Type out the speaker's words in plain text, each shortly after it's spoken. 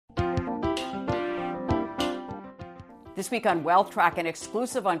This week on Wealth Track, an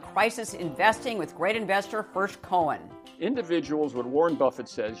exclusive on crisis investing with great investor Hirsch Cohen. Individuals, what Warren Buffett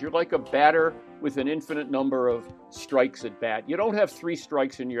says, you're like a batter with an infinite number of strikes at bat. You don't have 3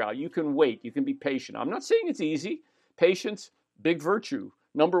 strikes and you're out. You can wait. You can be patient. I'm not saying it's easy. Patience, big virtue.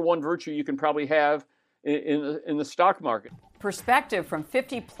 Number one virtue you can probably have in the stock market. Perspective from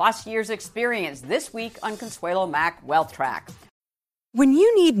 50-plus years experience this week on Consuelo Mack Wealth Track. When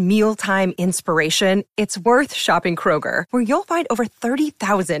you need mealtime inspiration, it's worth shopping Kroger, where you'll find over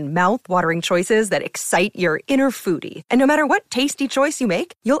 30,000 mouth-watering choices that excite your inner foodie. And no matter what tasty choice you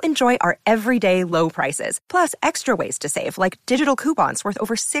make, you'll enjoy our everyday low prices, plus extra ways to save, like digital coupons worth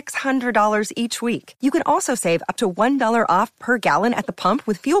over $600 each week. You can also save up to $1 off per gallon at the pump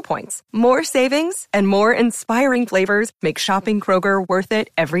with fuel points. More savings and more inspiring flavors make shopping Kroger worth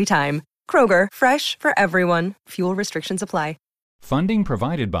it every time. Kroger, fresh for everyone. Fuel restrictions apply. Funding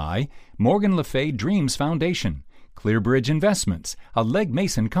provided by Morgan Le Fay Dreams Foundation, Clearbridge Investments, a Legg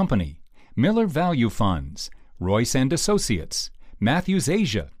Mason Company, Miller Value Funds, Royce & Associates, Matthews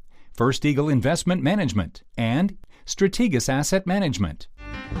Asia, First Eagle Investment Management, and Strategas Asset Management.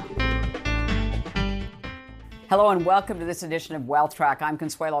 Hello and welcome to this edition of Wealth Track. I'm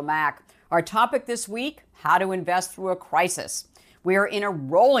Consuelo Mack. Our topic this week, how to invest through a crisis. We are in a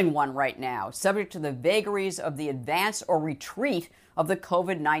rolling one right now, subject to the vagaries of the advance or retreat of the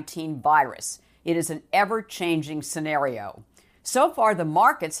COVID-19 virus. It is an ever-changing scenario. So far, the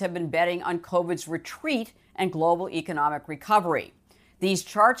markets have been betting on COVID's retreat and global economic recovery. These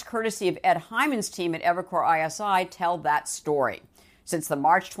charts, courtesy of Ed Hyman's team at Evercore ISI, tell that story. Since the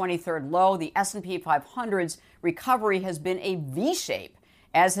March 23rd low, the S&P 500's recovery has been a V-shape,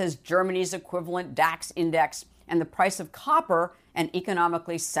 as has Germany's equivalent DAX index and the price of copper, an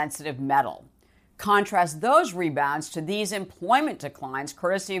economically sensitive metal. Contrast those rebounds to these employment declines,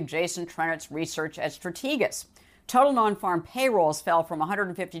 courtesy of Jason Trennert's research at Strategas. Total non-farm payrolls fell from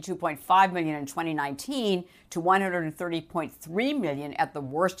 152.5 million in 2019 to 130.3 million at the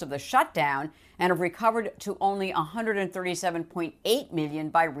worst of the shutdown, and have recovered to only 137.8 million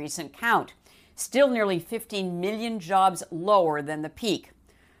by recent count. Still nearly 15 million jobs lower than the peak.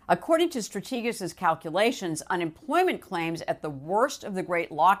 According to Strategas' calculations, unemployment claims at the worst of the Great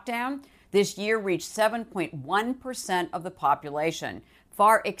Lockdown this year reached 7.1% of the population,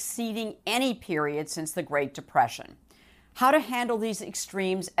 far exceeding any period since the Great Depression. How to handle these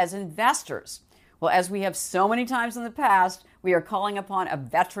extremes as investors? Well, as we have so many times in the past, we are calling upon a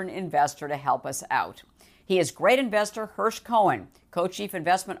veteran investor to help us out. He is great investor Hirsch Cohen, co-chief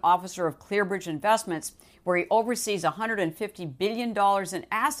investment officer of Clearbridge Investments, where he oversees $150 billion in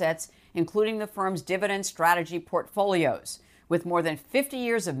assets, including the firm's dividend strategy portfolios. With more than 50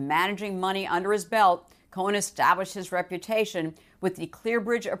 years of managing money under his belt, Cohen established his reputation with the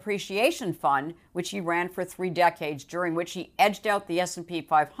Clearbridge Appreciation Fund, which he ran for 3 decades, during which he edged out the S&P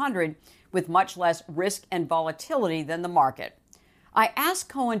 500 with much less risk and volatility than the market. I asked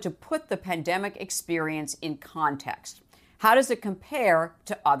Cohen to put the pandemic experience in context. How does it compare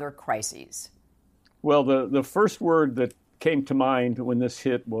to other crises? Well, the first word that came to mind when this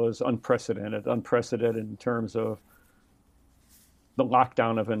hit was unprecedented. Unprecedented in terms of the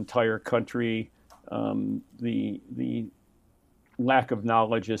lockdown of an entire country, the lack of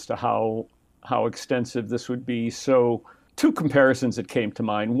knowledge as to how extensive this would be. So 2 comparisons that came to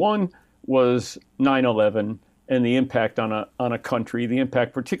mind. One was 9/11 and the impact on a country, the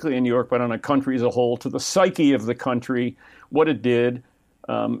impact particularly in New York, but on a country as a whole, to the psyche of the country, what it did.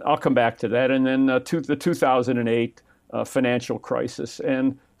 I'll come back to that. And then the 2008 financial crisis.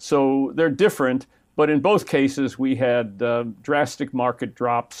 And so they're different, but in both cases we had drastic market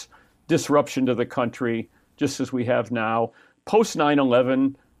drops, disruption to the country, just as we have now. Post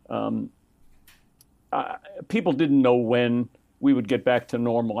 9/11, people didn't know when we would get back to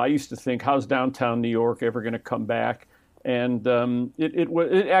normal. I used to think, how's downtown New York ever going to come back? And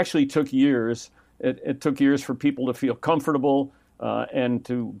it actually took years. It took years for people to feel comfortable and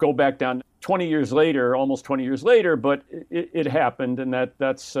to go back down. 20 years later, almost 20 years later, but it happened, and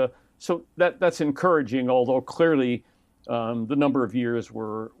that's encouraging. Although clearly, the number of years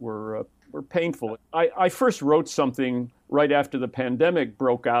were painful. I first wrote something right after the pandemic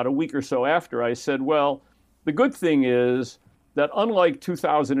broke out, a week or so after. I said, well, the good thing is that unlike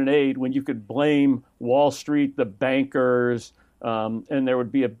 2008, when you could blame Wall Street, the bankers, and there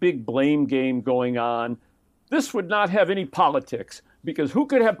would be a big blame game going on, this would not have any politics, because who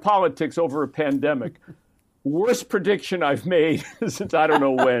could have politics over a pandemic? Worst prediction I've made since I don't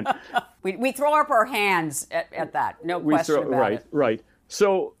know when. We throw up our hands at that, no question about it. Right.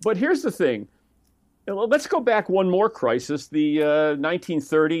 So, but here's the thing. Let's go back one more crisis, the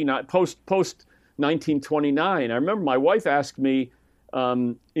 1930, not post 1929. I remember my wife asked me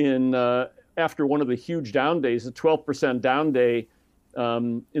after one of the huge down days, the 12% down day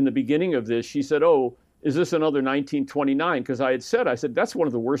in the beginning of this, she said, "Oh, is this another 1929?" Because I said, that's one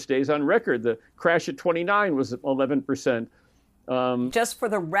of the worst days on record. The crash at 29 was 11%. Just for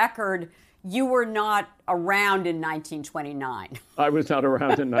the record, you were not around in 1929. I was not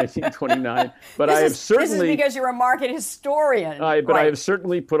around in 1929, but I have certainly. This is because you're a market historian. But I have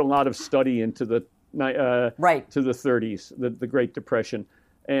certainly put a lot of study into the to the 30s, the Great Depression,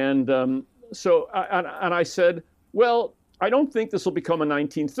 and so I said, well, I don't think this will become a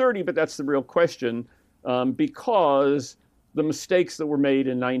 1930, but that's the real question, because the mistakes that were made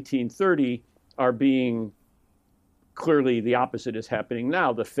in 1930 are being. Clearly, the opposite is happening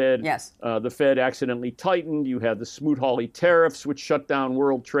now. The Fed accidentally tightened. You had the Smoot-Hawley tariffs, which shut down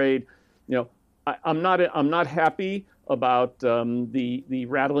world trade. I'm not happy about the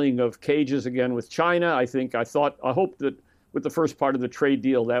rattling of cages again with China. I hope that with the first part of the trade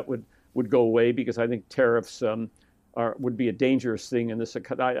deal that would go away, because I think tariffs would be a dangerous thing in this.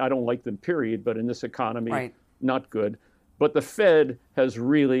 I don't like them, period. But in this economy, not good. But the Fed has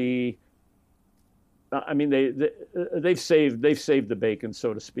really. I mean, they've saved the bacon,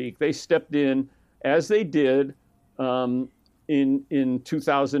 so to speak. They stepped in as they did in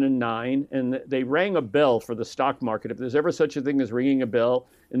 2009, and they rang a bell for the stock market. If there's ever such a thing as ringing a bell,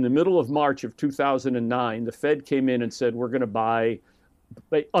 in the middle of March of 2009, the Fed came in and said, we're going to buy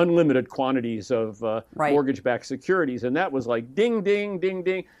unlimited quantities of mortgage-backed securities, and that was like ding, ding, ding,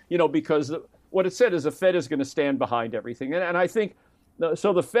 ding. Because what it said is the Fed is going to stand behind everything, and I think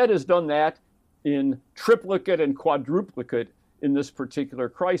so. The Fed has done that in triplicate and quadruplicate in this particular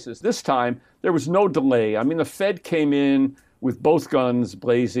crisis. This time, there was no delay. I mean, the Fed came in with both guns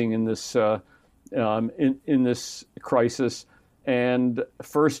blazing in this in this crisis. And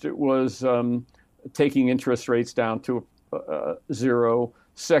first, it was taking interest rates down to zero.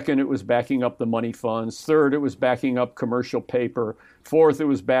 Second, it was backing up the money funds. Third, it was backing up commercial paper. Fourth, it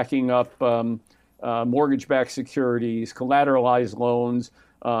was backing up mortgage-backed securities, collateralized loans.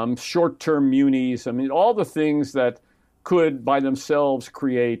 Short-term munis, I mean, all the things that could by themselves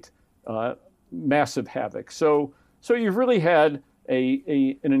create massive havoc. So you've really had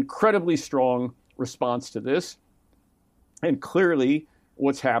an incredibly strong response to this. And clearly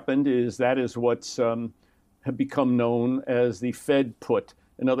what's happened is what's have become known as the Fed put.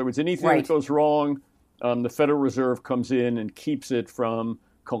 In other words, anything that goes wrong, the Federal Reserve comes in and keeps it from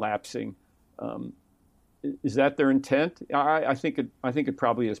collapsing. Is that their intent? I think it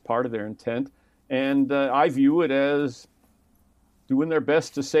probably is part of their intent, and I view it as doing their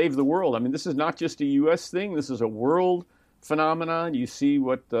best to save the world. I mean, this is not just a U.S. thing. This is a world phenomenon. You see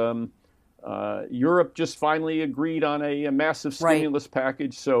what Europe just finally agreed on a massive stimulus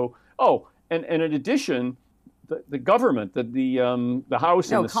package. So, and in addition, the government, the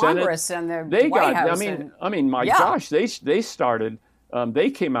House and the Congress Senate, and the White House. Gosh, they started. They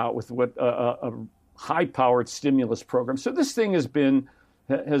came out with what a high-powered stimulus program. So this thing has been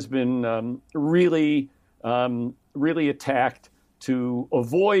really attacked to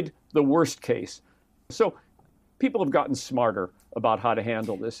avoid the worst case. So people have gotten smarter about how to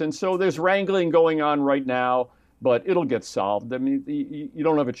handle this, and so there's wrangling going on right now, but it'll get solved. I mean, you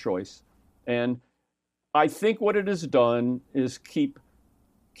don't have a choice, and I think what it has done is keep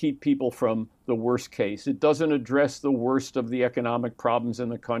people from the worst case. It doesn't address the worst of the economic problems in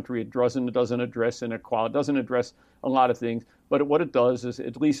the country. It doesn't address inequality. It doesn't address a lot of things. But what it does is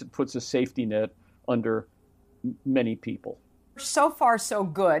at least it puts a safety net under many people. So far, so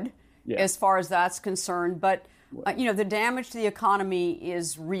good as far as that's concerned. But the damage to the economy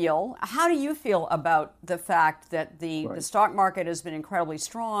is real. How do you feel about the fact that the stock market has been incredibly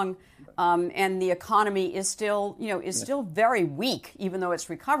strong, and the economy is still very weak, even though it's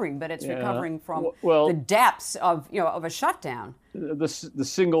recovering, but it's recovering from the depths of a shutdown? The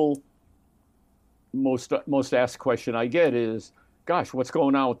single most asked question I get is, "Gosh, what's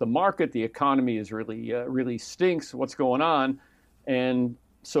going on with the market? The economy is really stinks. What's going on?" And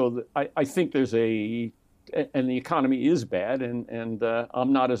so I think there's and the economy is bad, and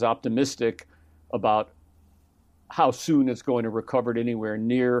I'm not as optimistic about how soon it's going to recover to anywhere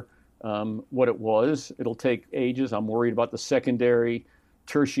near what it was. It'll take ages. I'm worried about the secondary,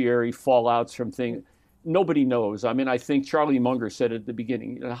 tertiary fallouts from things. Nobody knows. I mean, I think Charlie Munger said at the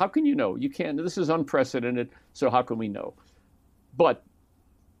beginning, how can you know? You can't. This is unprecedented, so how can we know? But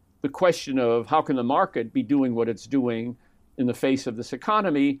the question of how can the market be doing what it's doing in the face of this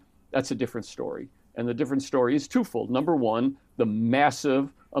economy, that's a different story. And the different story is twofold. Number one, the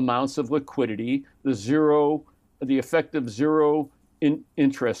massive amounts of liquidity, the effective zero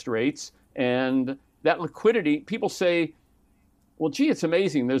interest rates, And that liquidity, people say, well, gee, it's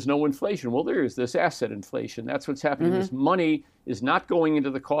amazing. There's no inflation. Well, there is this asset inflation. That's what's happening. This money is not going into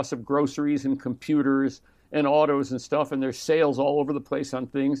the cost of groceries and computers and autos and stuff, and there's sales all over the place on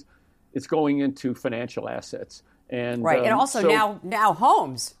things. It's going into financial assets. And right, and also now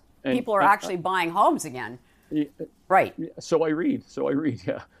homes. People are actually buying homes again. Right. So I read,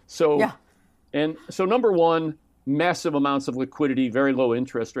 yeah. And so number one, massive amounts of liquidity, very low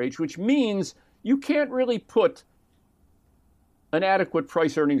interest rates, which means you can't really put an adequate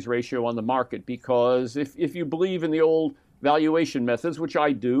price-earnings ratio on the market, because if you believe in the old valuation methods, which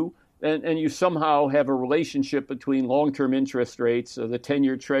I do, and you somehow have a relationship between long-term interest rates, the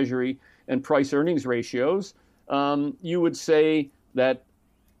 10-year Treasury, and price-earnings ratios, you would say that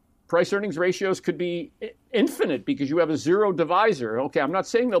price-earnings ratios could be infinite because you have a zero divisor. Okay, I'm not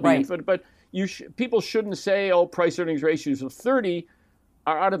saying they'll be infinite, but people shouldn't say, oh, price-earnings ratios of 30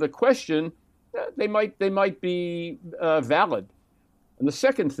 are out of the question. They might be valid. And the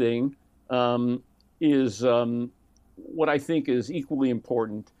second thing is what I think is equally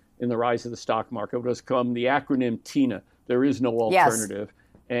important in the rise of the stock market, what has come the acronym TINA. There is no alternative.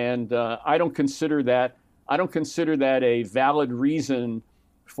 Yes. And I don't consider that a valid reason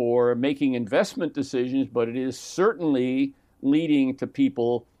for making investment decisions, but it is certainly leading to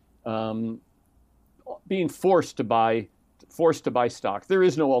people being forced to buy stock. There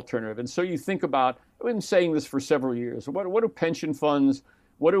is no alternative. And so you think about, I've been saying this for several years, what do pension funds,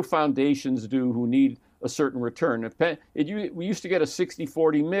 what do foundations do who need a certain return? We used to get a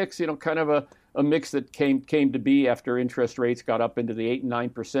 60-40 mix, kind of a mix that came to be after interest rates got up into the 8 and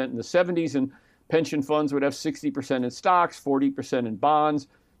 9% in the 70s, and pension funds would have 60% in stocks, 40% in bonds,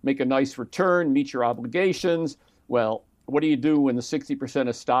 make a nice return, meet your obligations. Well, what do you do when the 60%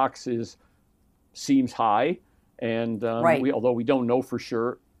 of stocks seems high? And although we don't know for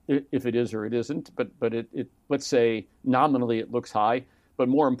sure if it is or it isn't, but it let's say nominally it looks high, but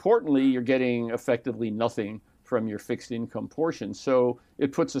more importantly, you're getting effectively nothing from your fixed income portion. So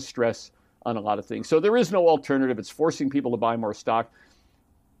it puts a stress on a lot of things. So there is no alternative. It's forcing people to buy more stock.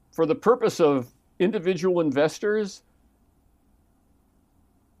 For the purpose of individual investors,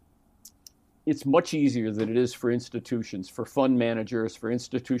 it's much easier than it is for institutions, for fund managers, for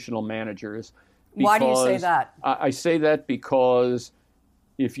institutional managers. Why do you say that? I say that because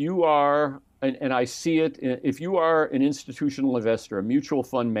if you are, and I see it, if you are an institutional investor, a mutual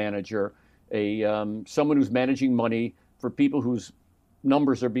fund manager, someone who's managing money for people whose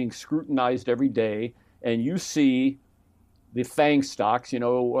numbers are being scrutinized every day, and you see the FANG stocks,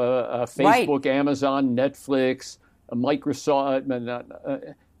 Facebook, Amazon, Netflix,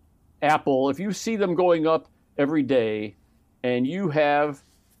 Microsoft, Apple, if you see them going up every day and you have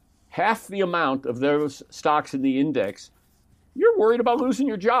half the amount of those stocks in the index, you're worried about losing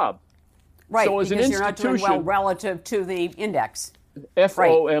your job. Right, so as because an you're not doing well relative to the index.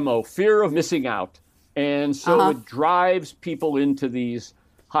 FOMO, fear of missing out. And so it drives people into these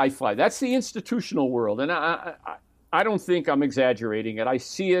high fly. That's the institutional world. And I don't think I'm exaggerating it. I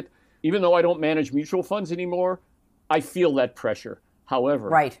see it. Even though I don't manage mutual funds anymore, I feel that pressure.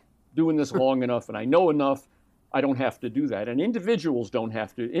 However, doing this long enough and I know enough, I don't have to do that. And individuals don't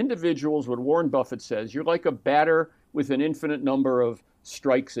have to. Individuals, what Warren Buffett says, you're like a batter with an infinite number of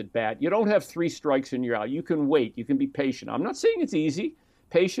strikes at bat. You don't have 3 strikes and you're out. You can wait. You can be patient. I'm not saying it's easy.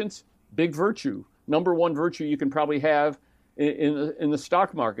 Patience, big virtue. Number one virtue you can probably have in the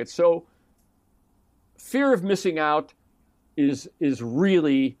stock market. So fear of missing out is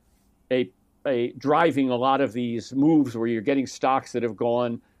really a driving a lot of these moves where you're getting stocks that have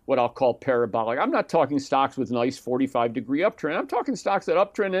gone what I'll call parabolic. I'm not talking stocks with nice 45-degree uptrend. I'm talking stocks that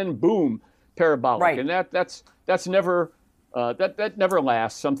uptrend and boom, parabolic. Right. And that's never that never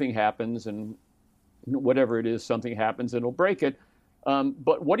lasts. Something happens, and whatever it is, something happens, and it'll break it.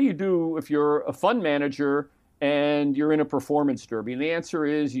 But what do you do if you're a fund manager and you're in a performance derby? And the answer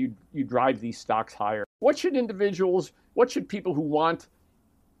is you drive these stocks higher. What should people who want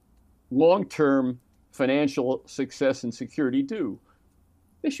long-term financial success and security do?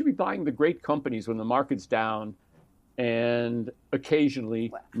 They should be buying the great companies when the market's down and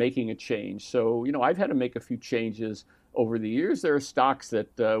occasionally making a change. So, I've had to make a few changes over the years. There are stocks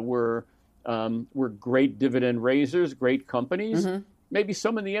that were great dividend raisers, great companies. Mm-hmm. Maybe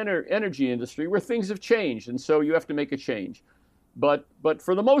some in the energy industry where things have changed, and so you have to make a change. But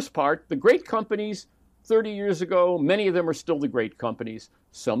for the most part, the great companies 30 years ago, many of them are still the great companies.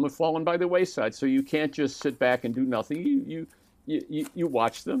 Some have fallen by the wayside, so you can't just sit back and do nothing. You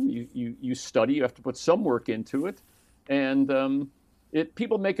watch them, you study, you have to put some work into it, and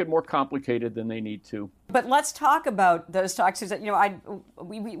People make it more complicated than they need to. But let's talk about those stocks.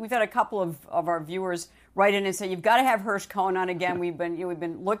 We've had a couple of our viewers write in and say you've got to have Hirsch Cohen on again. We've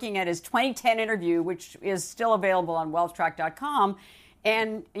been looking at his 2010 interview, which is still available on wealthtrack.com.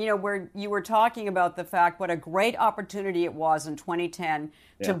 And, where you were talking about the fact what a great opportunity it was in 2010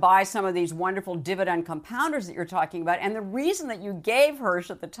 to buy some of these wonderful dividend compounders that you're talking about. And the reason that you gave Hirsch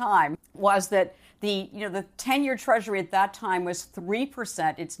at the time was that the 10-year Treasury at that time was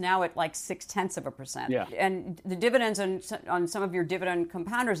 3%. It's now at like 0.6%. Yeah. And the dividends on some of your dividend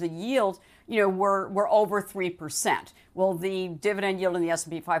compounders, the yield, were over 3%. Well, the dividend yield in the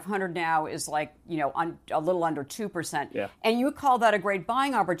S&P 500 now is like, a little under 2%. Yeah. And you call that a great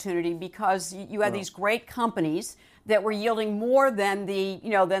buying opportunity because you had these great companies that were yielding more than the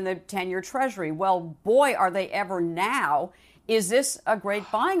 10-year Treasury. Well, boy, are they ever now. Is this a great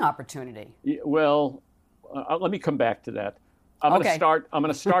buying opportunity? Well, let me come back to that. I'm going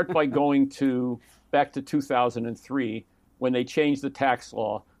to start by going back to 2003 when they changed the tax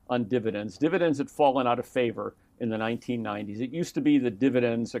law on dividends. Dividends had fallen out of favor in the 1990s. It used to be that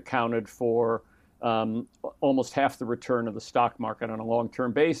dividends accounted for almost half the return of the stock market on a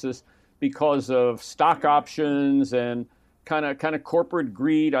long-term basis because of stock options and kind of corporate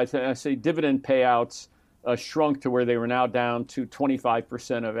greed. I say dividend payouts shrunk to where they were now down to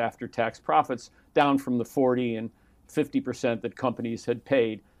 25% of after-tax profits, down from the 40 and 50% that companies had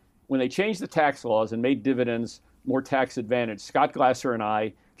paid. When they changed the tax laws and made dividends more tax advantaged, Scott Glasser and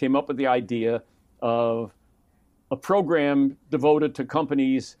I came up with the idea of a program devoted to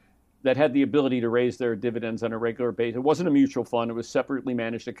companies that had the ability to raise their dividends on a regular basis. It wasn't a mutual fund; it was separately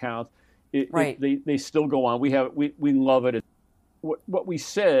managed accounts. They still go on. We love it. What we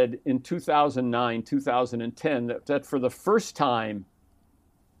said in 2009, 2010, that for the first time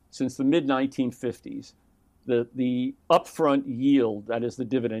since the mid-1950s, the upfront yield, that is the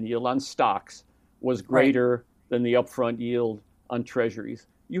dividend yield on stocks, was greater than the upfront yield on treasuries.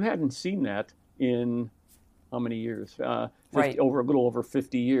 You hadn't seen that in how many years? A little over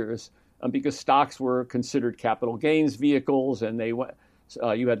 50 years, because stocks were considered capital gains vehicles, and you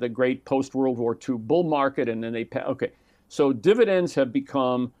had the great post-World War II bull market, and then So dividends have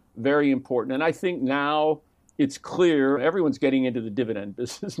become very important, and I think now it's clear everyone's getting into the dividend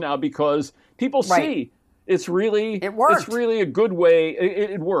business now because people see it works. It's really a good way.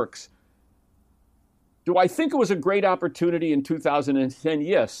 It works. Do I think it was a great opportunity in 2010?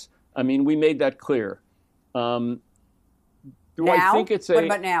 Yes. I mean, we made that clear. What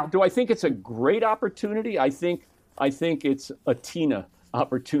about now? Do I think it's a great opportunity? I think it's a TINA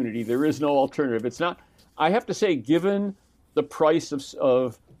opportunity. There is no alternative. It's not. I have to say, given the price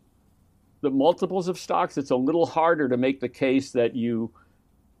of the multiples of stocks, it's a little harder to make the case that you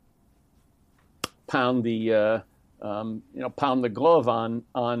pound the glove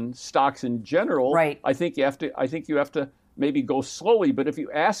on stocks in general. Right. I think you have to maybe go slowly. But if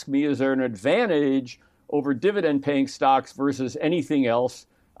you ask me, is there an advantage over dividend-paying stocks versus anything else?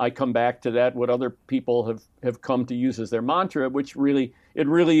 I come back to that, what other people have come to use as their mantra, which really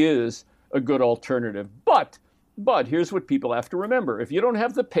is a good alternative. But here's what people have to remember. If you don't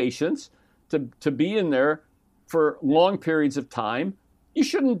have the patience to be in there for long periods of time, you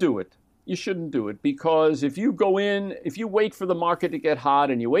shouldn't do it. You shouldn't do it, because if you wait for the market to get hot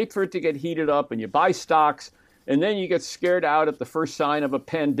and you wait for it to get heated up and you buy stocks and then you get scared out at the first sign of a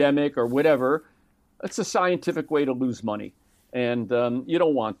pandemic or whatever, that's a scientific way to lose money. And you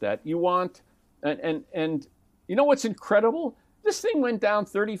don't want that. You want, and you know what's incredible? This thing went down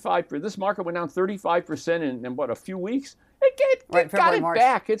 35%. This market went down 35% in a few weeks? It got it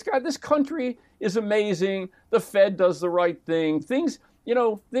back. This country is amazing. The Fed does the right thing. Things,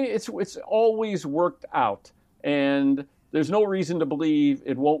 it's always worked out. And there's no reason to believe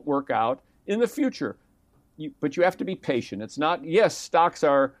it won't work out in the future. But you have to be patient. It's not, yes, stocks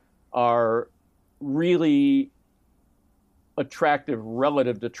are really attractive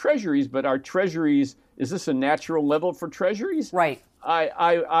relative to treasuries, but are treasuries, is this a natural level for treasuries? Right.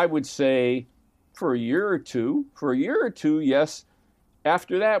 I would say for a year or two, yes.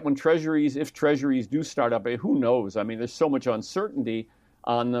 After that, if treasuries do start up, who knows? I mean, there's so much uncertainty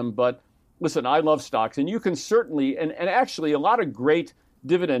on them. But listen, I love stocks, and you can certainly, and actually a lot of great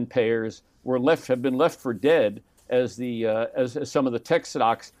dividend payers have been left for dead as some of the tech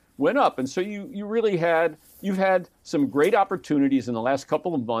stocks went up. And so you've had some great opportunities in the last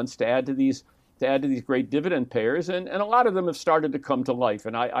couple of months to add to these great dividend payers, and a lot of them have started to come to life.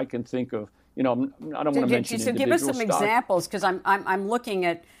 And I can think of, I don't want to mention individual give us some stocks. examples, because I'm looking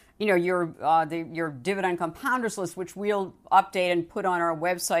at, your dividend compounders list, which we'll update and put on our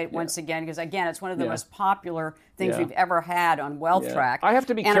website once again, because again, it's one of the most popular things we've ever had on WealthTrack. I have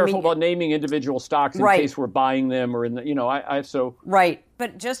to be careful about naming individual stocks in case we're buying them or in the, Right.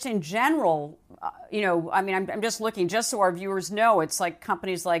 But just in general, I'm just looking, just so our viewers know, it's like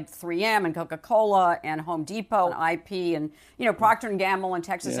companies like 3M and Coca-Cola and Home Depot and IP and, Procter & Gamble and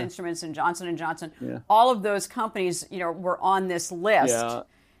Texas Instruments and Johnson & Johnson. Yeah. All of those companies, were on this list.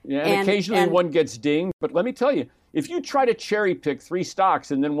 Yeah, and occasionally one gets dinged. But let me tell you, if you try to cherry pick 3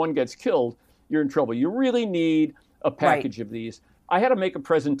 stocks and then one gets killed, you're in trouble. You really need a package of these. I had to make a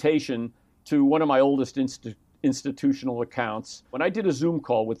presentation to one of my oldest institutional accounts when I did a Zoom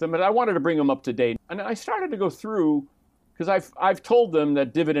call with them, and I wanted to bring them up to date. And I started to go through, because I've told them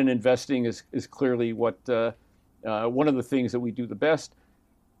that dividend investing is clearly what one of the things that we do the best.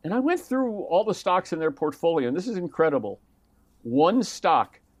 And I went through all the stocks in their portfolio, and this is incredible. One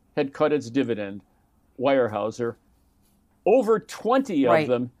stock had cut its dividend, Weyerhaeuser. Over 20 of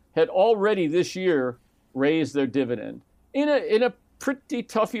them had already this year raised their dividend in a pretty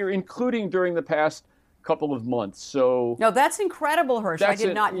tough year, including during the past couple of months. So no, that's incredible, Hirsch. I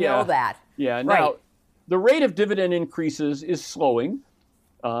did not know that. Yeah. Now, the rate of dividend increases is slowing.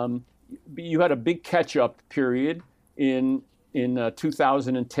 You had a big catch-up period in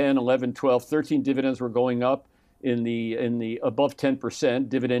 2010, 11, 12, 13 dividends were going up in the above 10%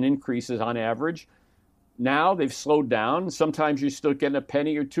 dividend increases on average. Now they've slowed down. Sometimes you're still getting a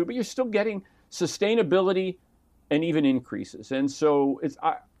penny or two, but you're still getting sustainability and even increases. And so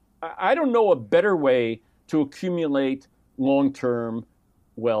I don't know a better way to accumulate long-term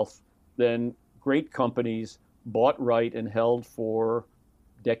wealth than great companies bought right and held for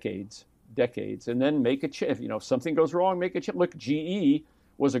decades, and then make a change. If something goes wrong, make a change. Look, GE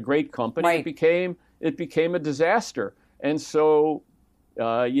was a great company. It became a disaster. And so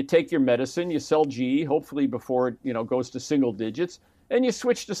you take your medicine, you sell GE, hopefully before it goes to single digits, and you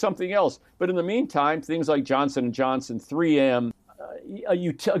switch to something else. But in the meantime, things like Johnson & Johnson, 3M,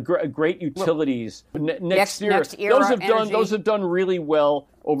 great utilities, next year, those have done really well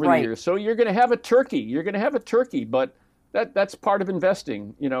over the years. So you're going to have a turkey. But that's part of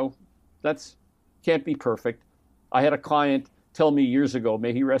investing. That's can't be perfect. I had a client tell me years ago,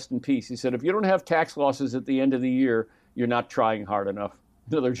 may he rest in peace. He said, if you don't have tax losses at the end of the year, you're not trying hard enough.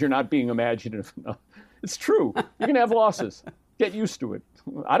 In other words, you're not being imaginative enough. It's true. You're going to have losses. Get used to it.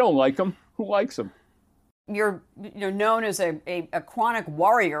 I don't like them. Who likes them? You're known as a chronic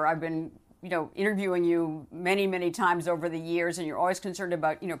warrior. I've been interviewing you many, many times over the years, and you're always concerned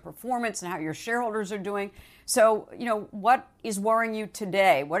about performance and how your shareholders are doing. So what is worrying you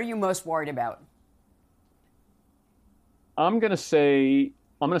today? What are you most worried about? I'm going to say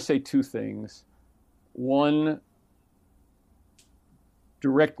 2 things. One,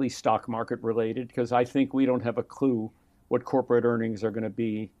 directly stock market related, because I think we don't have a clue what corporate earnings are going to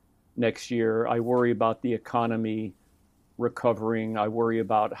be next year. I worry about the economy recovering. I worry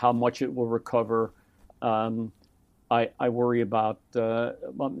about how much it will recover. I worry about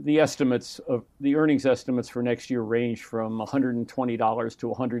the estimates of the earnings estimates for next year range from $120 to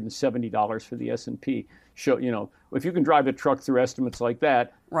 $170 for the S&P. If you can drive a truck through estimates like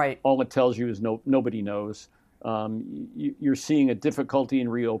that, all it tells you is nobody knows. You're seeing a difficulty in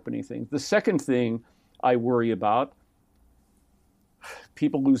reopening things. The second thing I worry about,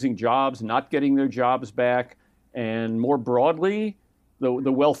 people losing jobs, not getting their jobs back, and more broadly,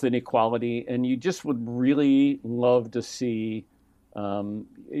 the wealth inequality. And you just would really love to see, more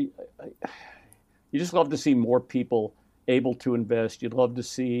people able to invest. You'd love to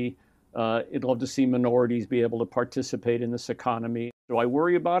see minorities be able to participate in this economy. Do I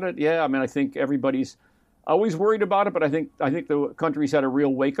worry about it? Yeah, I think everybody's always worried about it, but I think the country's had a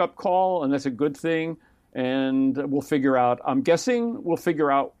real wake-up call, and that's a good thing. And I'm guessing we'll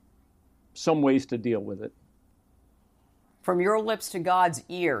figure out some ways to deal with it. From your lips to God's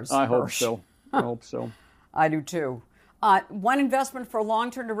ears. I hope so. I do too. One investment for a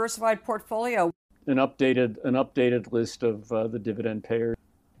long-term diversified portfolio. An updated list of the dividend payers.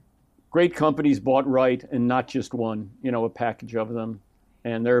 Great companies bought right, and not just one. A package of them.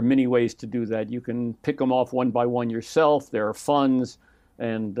 And there are many ways to do that. You can pick them off one by one yourself. There are funds,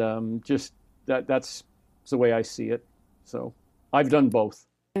 and that's the way I see it. So I've done both.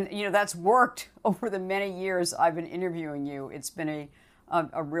 And that's worked over the many years I've been interviewing you. It's been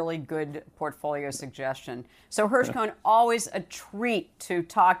a really good portfolio suggestion. So Hirsch Cohen, always a treat to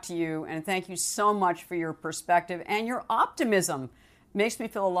talk to you, and thank you so much for your perspective and your optimism. Makes me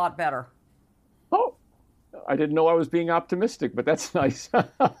feel a lot better. Oh, I didn't know I was being optimistic, but that's nice.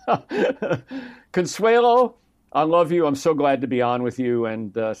 Consuelo, I love you. I'm so glad to be on with you,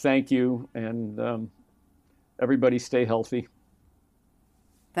 and thank you. And everybody stay healthy.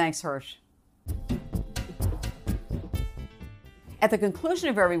 Thanks, Hirsch. At the conclusion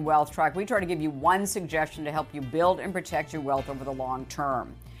of every Wealth Track, we try to give you one suggestion to help you build and protect your wealth over the long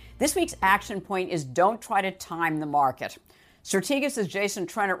term. This week's action point is don't try to time the market. Strategist's Jason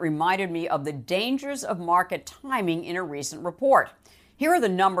Trennert reminded me of the dangers of market timing in a recent report. Here are the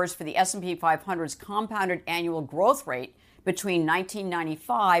numbers for the S&P 500's compounded annual growth rate between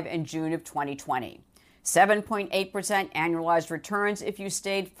 1995 and June of 2020. 7.8% annualized returns if you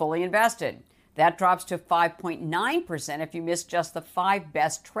stayed fully invested. That drops to 5.9% if you missed just the 5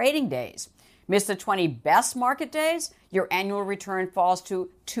 best trading days. Miss the 20 best market days, your annual return falls to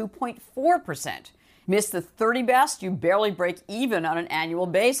 2.4%. Miss the 30 best, you barely break even on an annual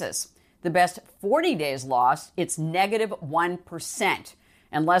basis. The best 40 days lost, it's negative 1%.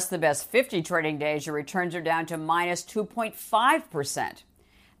 And less the best 50 trading days, your returns are down to minus 2.5%.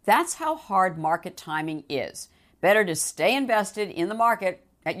 That's how hard market timing is. Better to stay invested in the market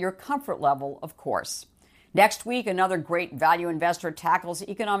at your comfort level, of course. Next week, another great value investor tackles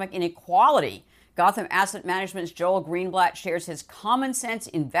economic inequality. Gotham Asset Management's Joel Greenblatt shares his common sense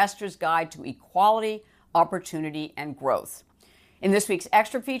investor's guide to equality, opportunity, and growth. In this week's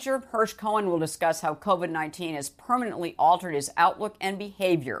extra feature, Hirsch Cohen will discuss how COVID-19 has permanently altered his outlook and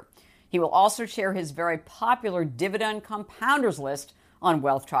behavior. He will also share his very popular dividend compounders list on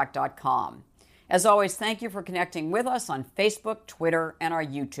wealthtrack.com. As always, thank you for connecting with us on Facebook, Twitter, and our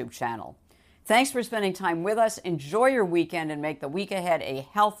YouTube channel. Thanks for spending time with us. Enjoy your weekend and make the week ahead a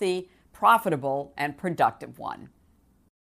healthy, profitable, and productive one.